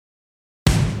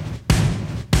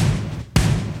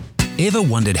Ever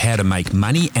wondered how to make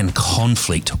money and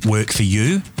conflict work for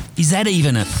you? Is that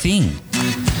even a thing?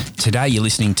 Today you're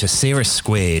listening to Sarah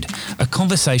Squared, a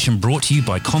conversation brought to you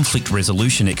by conflict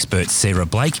resolution expert Sarah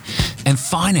Blake and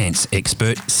finance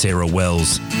expert Sarah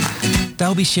Wells.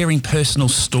 They'll be sharing personal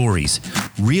stories,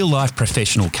 real-life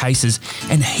professional cases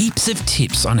and heaps of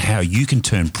tips on how you can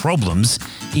turn problems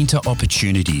into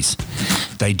opportunities.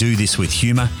 They do this with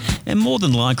humour and more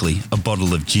than likely a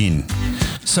bottle of gin.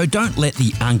 So don't let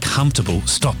the uncomfortable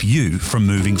stop you from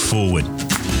moving forward.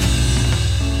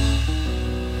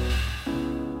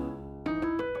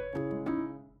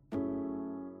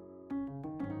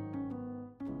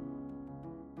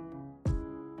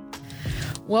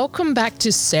 Welcome back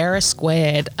to Sarah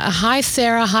Squared. Hi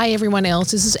Sarah, hi everyone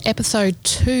else. This is episode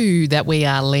 2 that we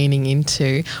are leaning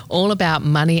into, all about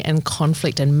money and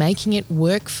conflict and making it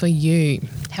work for you.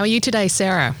 How are you today,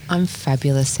 Sarah? I'm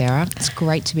fabulous, Sarah. It's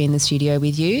great to be in the studio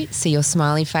with you, see your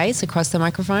smiley face across the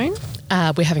microphone.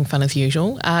 We're having fun as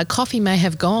usual. Coffee may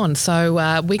have gone, so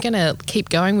we're going to keep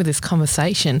going with this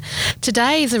conversation.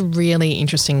 Today is a really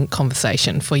interesting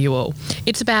conversation for you all.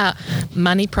 It's about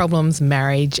money problems,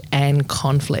 marriage and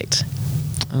conflict.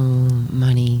 Oh,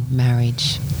 money,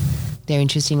 marriage. They're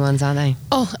interesting ones, aren't they?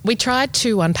 Oh, we tried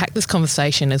to unpack this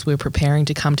conversation as we were preparing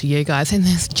to come to you guys, and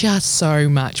there's just so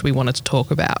much we wanted to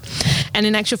talk about. And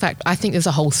in actual fact, I think there's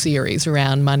a whole series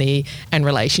around money and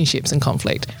relationships and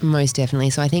conflict. Most definitely.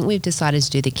 So I think we've decided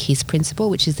to do the KISS principle,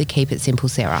 which is the keep it simple,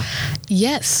 Sarah.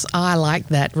 Yes, I like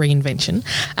that reinvention.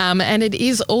 And it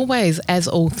is always, as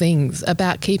all things,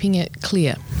 about keeping it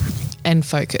clear and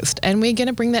focused. And we're going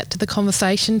to bring that to the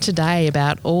conversation today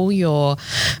about all your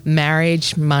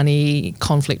marriage, money,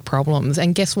 conflict problems.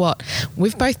 And guess what?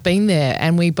 We've both been there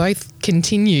and we both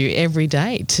continue every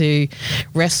day to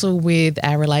wrestle with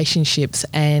our relationships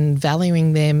and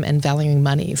valuing them and valuing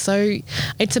money. So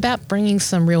it's about bringing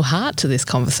some real heart to this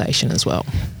conversation as well.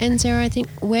 And Sarah, I think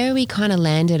where we kind of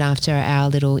landed after our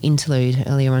little interlude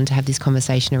earlier on to have this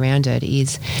conversation around it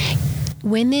is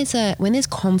when there's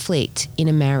conflict in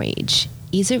a marriage,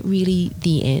 is it really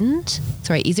the end?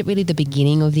 Is it really the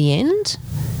beginning of the end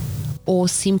or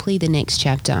simply the next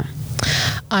chapter?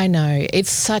 I know.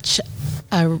 It's such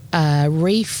a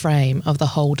reframe of the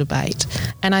whole debate.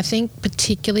 And I think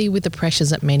particularly with the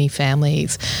pressures that many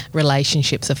families'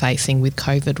 relationships are facing with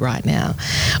COVID right now,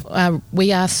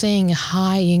 we are seeing a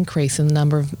high increase in the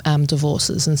number of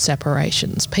divorces and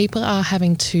separations. People are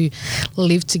having to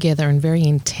live together in very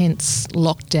intense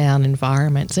lockdown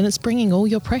environments, and it's bringing all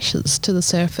your pressures to the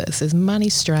surface. There's money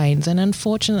strains, and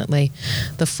unfortunately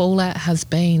the fallout has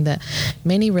been that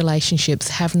many relationships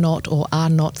have not or are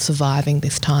not surviving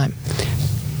this time.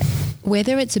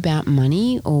 Whether it's about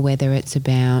money or whether it's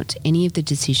about any of the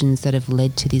decisions that have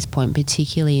led to this point,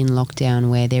 particularly in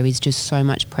lockdown where there is just so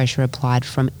much pressure applied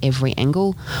from every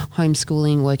angle,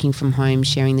 homeschooling, working from home,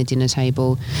 sharing the dinner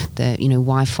table, the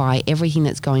Wi-Fi, everything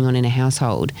that's going on in a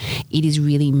household, it is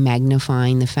really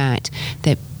magnifying the fact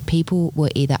that people were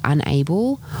either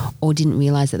unable or didn't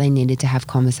realise that they needed to have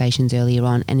conversations earlier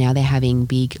on, and now they're having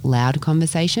big, loud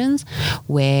conversations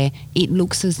where it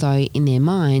looks as though in their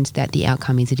mind that the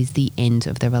outcome is it is the end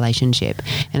of the relationship.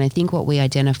 And I think what we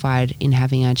identified in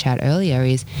having our chat earlier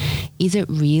is it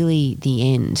really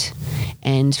the end?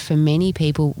 And for many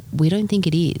people, we don't think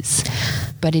it is,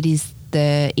 but it is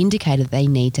the indicator that they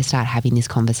need to start having this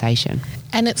conversation.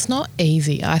 And it's not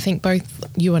easy. I think both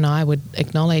you and I would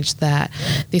acknowledge that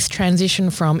this transition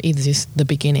from is this the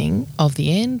beginning of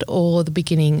the end or the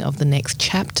beginning of the next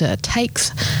chapter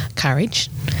takes courage.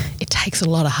 It takes a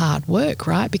lot of hard work,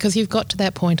 right? Because you've got to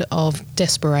that point of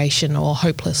desperation or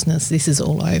hopelessness. This is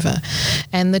all over.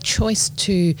 And the choice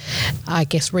to, I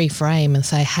guess, reframe and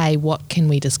say, hey, what can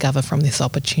we discover from this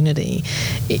opportunity?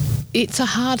 It's a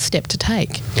hard step to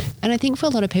take. And I think for a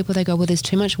lot of people, they go, well, there's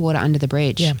too much water under the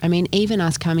bridge. Yeah. I mean, even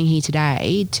us coming here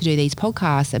today to do these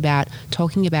podcasts about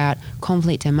talking about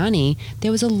conflict and money,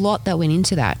 there was a lot that went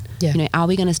into that. Yeah. Are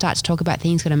we going to start to talk about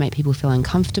things going to make people feel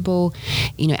uncomfortable?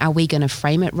 Are we going to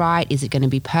frame it right? Is it going to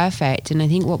be perfect? And I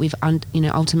think what we've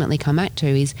ultimately come back to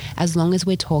is as long as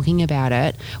we're talking about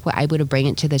it, we're able to bring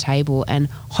it to the table and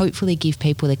hopefully give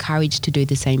people the courage to do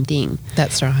the same thing.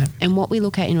 That's right. And what we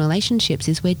look at in relationships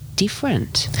is we're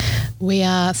different. We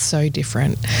are so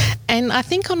different. And I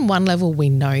think on one level we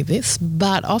know this,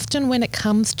 but often when it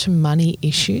comes to money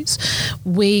issues,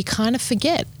 we kind of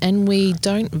forget and we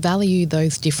don't value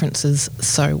those differences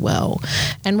so well.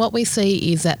 And what we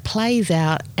see is that plays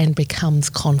out and becomes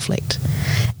conflict.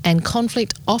 And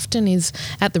conflict often is,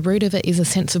 at the root of it, is a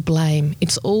sense of blame.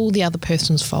 It's all the other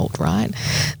person's fault, right?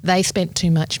 They spent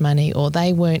too much money, or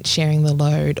they weren't sharing the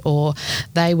load, or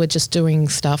they were just doing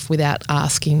stuff without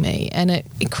asking me. And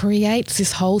it creates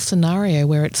this whole scenario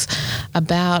where it's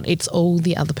all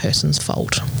the other person's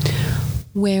fault.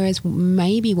 Whereas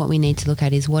maybe what we need to look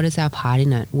at is, what is our part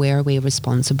in it? Where are we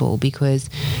responsible? Because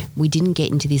we didn't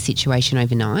get into this situation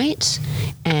overnight,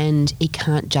 and it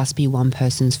can't just be one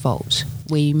person's fault.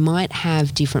 We might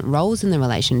have different roles in the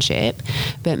relationship,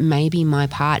 but maybe my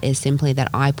part is simply that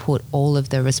I put all of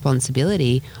the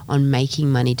responsibility on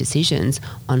making money decisions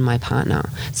on my partner.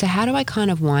 So how do I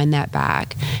kind of wind that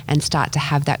back and start to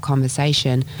have that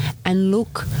conversation and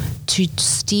look to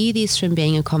steer this from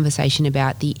being a conversation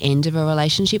about the end of a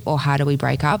relationship or how do we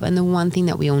break up? And the one thing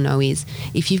that we all know is,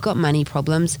 if you've got money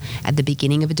problems at the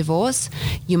beginning of a divorce,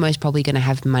 you're most probably going to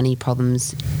have money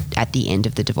problems at the end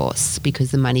of the divorce,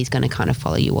 because the money's going to kind of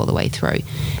follow you all the way through.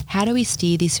 How do we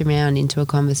steer this around into a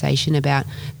conversation about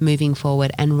moving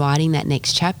forward and writing that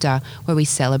next chapter where we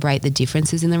celebrate the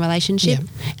differences in the relationship,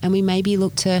 and we maybe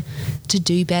look to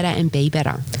do better and be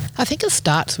better? I think it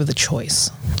starts with a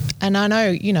choice. And I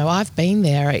know, I've been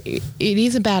there. It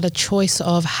is about a choice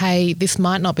of, hey, this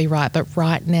might not be right, but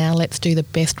right now let's do the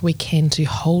best we can to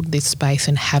hold this space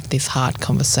and have this hard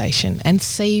conversation and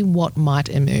see what might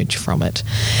emerge from it.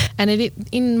 And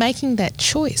in making that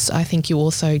choice, I think you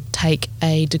also take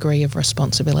a degree of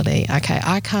responsibility. Okay,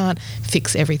 I can't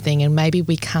fix everything, and maybe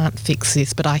we can't fix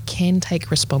this, but I can take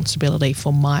responsibility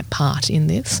for my part in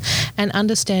this, and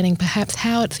understanding perhaps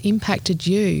how it's impacted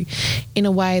you in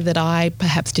a way that I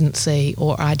perhaps didn't see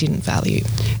or I didn't value.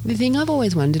 The thing I've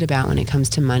always wondered about when it comes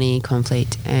to money,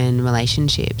 conflict and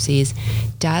relationships is,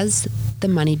 does the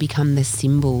money become the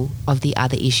symbol of the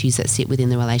other issues that sit within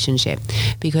the relationship?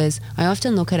 Because I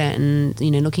often look at it and,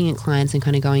 looking at clients and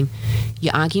kind of going,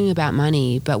 you're arguing about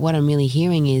money, but what I'm really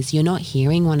hearing is you're not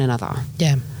hearing one another.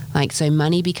 Yeah. So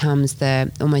money becomes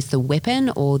almost the weapon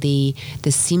or the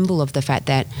symbol of the fact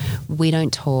that we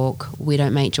don't talk, we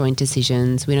don't make joint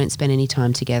decisions, we don't spend any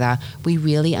time together. We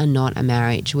really are not a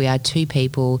marriage. We are two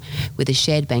people with a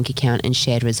shared bank account and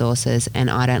shared resources, and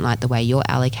I don't like the way you're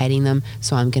allocating them,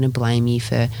 so I'm going to blame you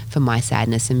for my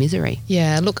sadness and misery.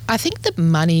 Yeah, look, I think that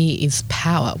money is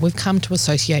power. We've come to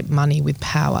associate money with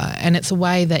power, and it's a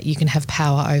way that you can have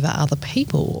power over other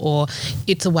people, or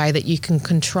it's a way that you can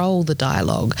control the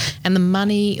dialogue. And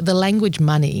the language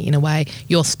money, in a way,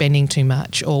 you're spending too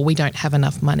much, or we don't have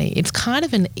enough money. It's kind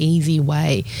of an easy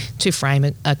way to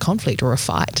frame a conflict or a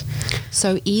fight.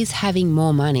 So is having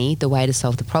more money the way to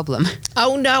solve the problem?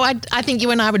 Oh, no, I think you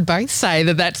and I would both say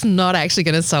that that's not actually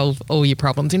going to solve all your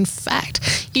problems. In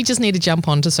fact, you just need to jump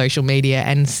onto social media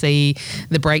and see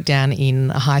the breakdown in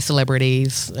high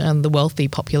celebrities and the wealthy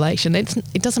population.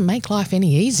 It doesn't make life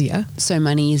any easier. So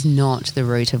money is not the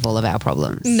root of all of our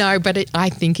problems? No, but I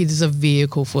think it is a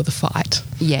vehicle for the fight.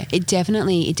 Yeah, it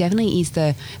definitely is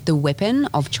the weapon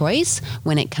of choice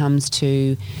when it comes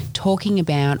to talking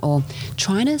about or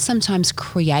trying to sometimes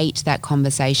create that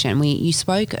conversation. You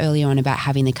spoke earlier on about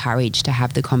having the courage to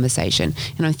have the conversation,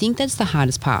 and I think that's the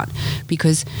hardest part,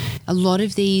 because a lot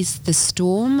of the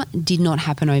storm did not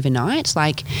happen overnight.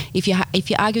 Like if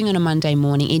you're arguing on a Monday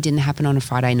morning, it didn't happen on a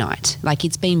Friday night. Like,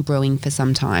 it's been brewing for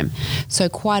some time. So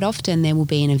quite often there will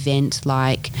be an event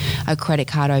like a credit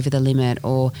card over the limit,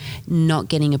 or not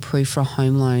getting approved for a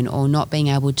home loan, or not being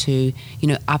able to,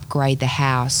 upgrade the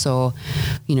house, or,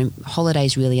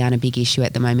 holidays really aren't a big issue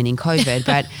at the moment in COVID,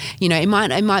 but,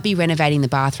 it might be renovating the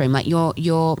bathroom. Like you're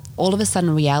all of a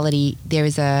sudden reality, there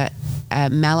is a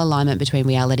malalignment between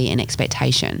reality and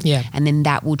expectation. Yeah. And then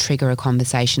that will trigger a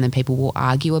conversation, and people will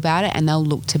argue about it, and they'll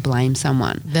look to blame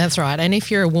someone. That's right. And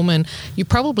if you're a woman, you're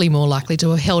probably more likely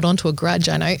to have held on to a grudge.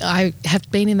 I know I have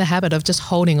been in the habit of just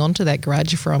holding on to that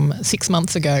grudge from 6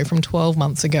 months ago, from 12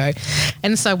 months ago.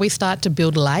 And so we start to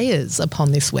build layers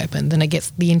upon this weapon, then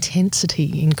the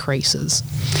intensity increases.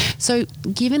 So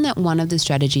given that one of the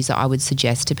strategies that I would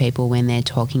suggest to people when they're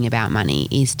talking about money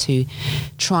is to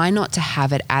try not to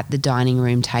have it at the dining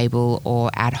room table or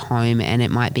at home, and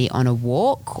it might be on a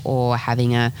walk or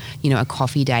having a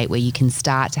coffee date where you can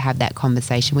start to have that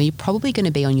conversation where you're probably going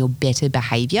to be on your better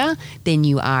behaviour than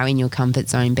you are in your comfort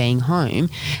zone being home.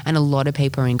 And a lot of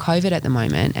people are in COVID at the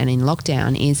moment and in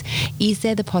lockdown. Is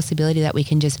there the possibility that we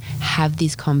can just have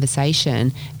this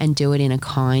conversation and do it in a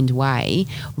kind way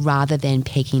rather than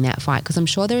picking that fight? Because I'm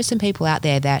sure there are some people out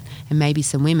there and maybe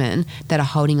some women that are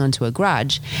holding on to a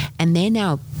grudge, and they're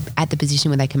now at the position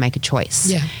where they can make a choice.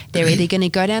 Yeah. They're either going to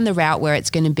go down the route where it's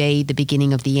going to be the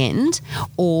beginning of the end,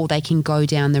 or they can go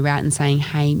down the route and saying,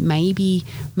 hey, maybe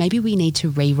we need to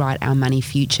rewrite our money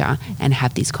future and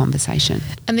have this conversation.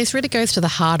 And this really goes to the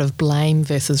heart of blame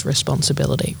versus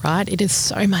responsibility, right? It is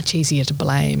so much easier to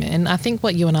blame. And I think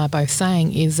what you and I are both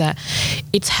saying is that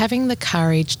it's having the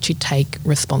courage to take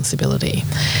responsibility.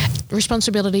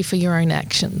 Responsibility for your own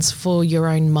actions, for your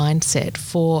own mindset,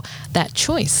 for that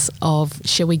choice of,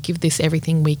 shall we give this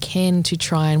everything we can to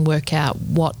try and work out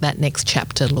what that next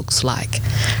chapter looks like,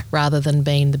 rather than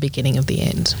being the beginning of the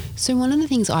end. So one of the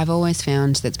things I've always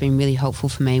found that's been really helpful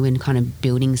for me when kind of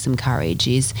building some courage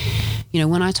is,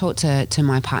 when I talk to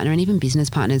my partner and even business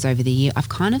partners over the year, I've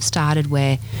kind of started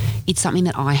where it's something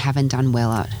that I haven't done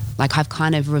well at. Like I've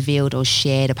kind of revealed or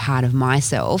shared a part of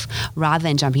myself rather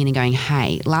than jumping in and going,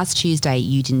 hey, last Tuesday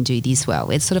you didn't do this well.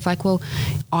 It's sort of like, well,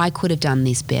 I could have done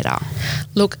this better.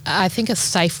 Look, I think a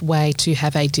safe way to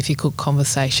have a difficult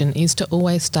conversation is to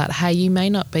always start, hey, you may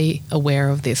not be aware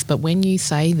of this, but when you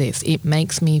say this, it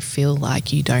makes me feel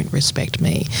like you don't respect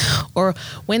me. Or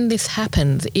when this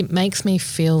happens, it makes me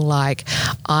feel like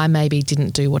I maybe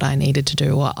didn't do what I needed to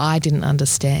do, or I didn't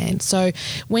understand. So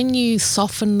when you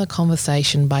soften the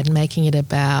conversation by making it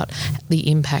about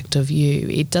the impact of you,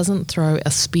 it doesn't throw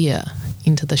a spear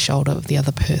into the shoulder of the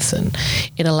other person.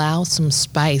 It allows some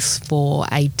space for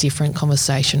a different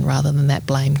conversation rather than that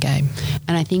blame game.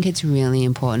 And I think it's really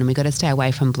important, and we've got to stay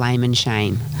away from blame and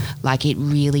shame. Like it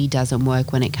really doesn't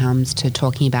work when it comes to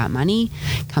talking about money,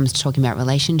 comes to talking about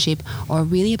relationship, or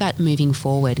really about moving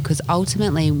forward. Because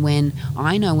ultimately when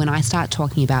I start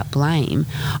talking about blame,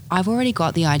 I've already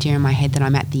got the idea in my head that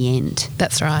I'm at the end.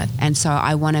 That's right. And so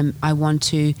I want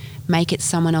to make it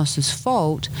someone else's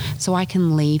fault so I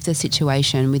can leave the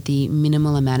situation with the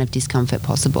minimal amount of discomfort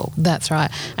possible. That's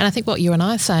right. And I think what you and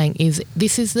I are saying is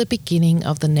this is the beginning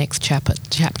of the next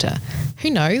chapter. Who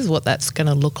knows what that's going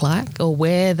to look like or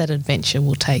where that adventure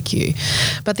will take you.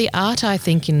 But the art, I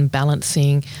think, in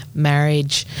balancing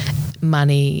marriage,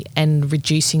 money and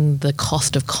reducing the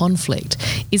cost of conflict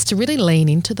is to really lean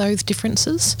into those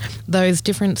differences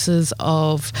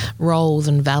of roles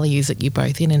and values that you're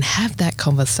both in, and have that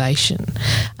conversation.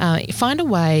 Find a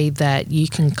way that you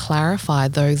can clarify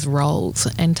those roles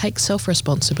and take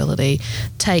self-responsibility,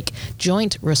 take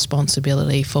joint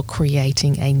responsibility for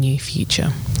creating a new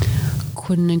future.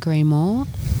 Couldn't agree more.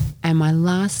 And my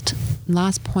last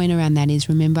point around that is,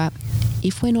 remember,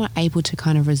 if we're not able to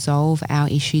kind of resolve our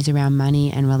issues around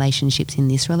money and relationships in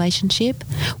this relationship,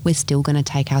 we're still going to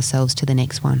take ourselves to the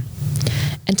next one.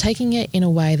 And taking it in a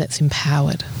way that's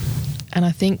empowered. And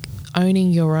I think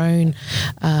owning your own,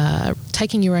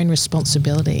 taking your own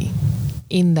responsibility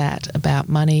in that about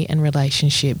money and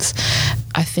relationships,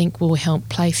 I think will help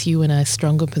place you in a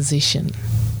stronger position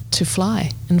to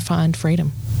fly and find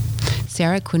freedom.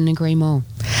 Sarah, couldn't agree more.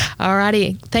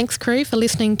 Alrighty. Thanks, crew, for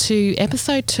listening to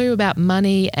episode 2 about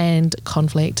money and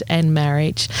conflict and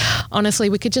marriage. Honestly,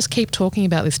 we could just keep talking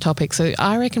about this topic, so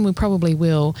I reckon we probably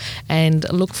will,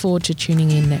 and look forward to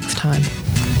tuning in next time.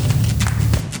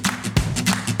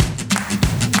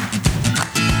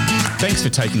 Thanks for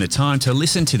taking the time to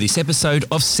listen to this episode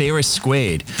of Sarah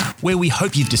Squared, where we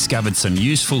hope you've discovered some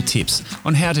useful tips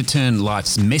on how to turn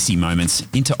life's messy moments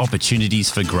into opportunities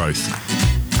for growth.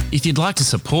 If you'd like to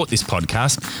support this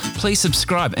podcast, please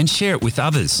subscribe and share it with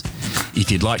others. If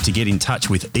you'd like to get in touch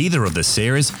with either of the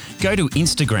Sarahs, go to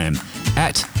Instagram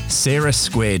 @Sarah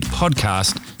Squared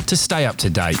Podcast to stay up to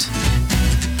date.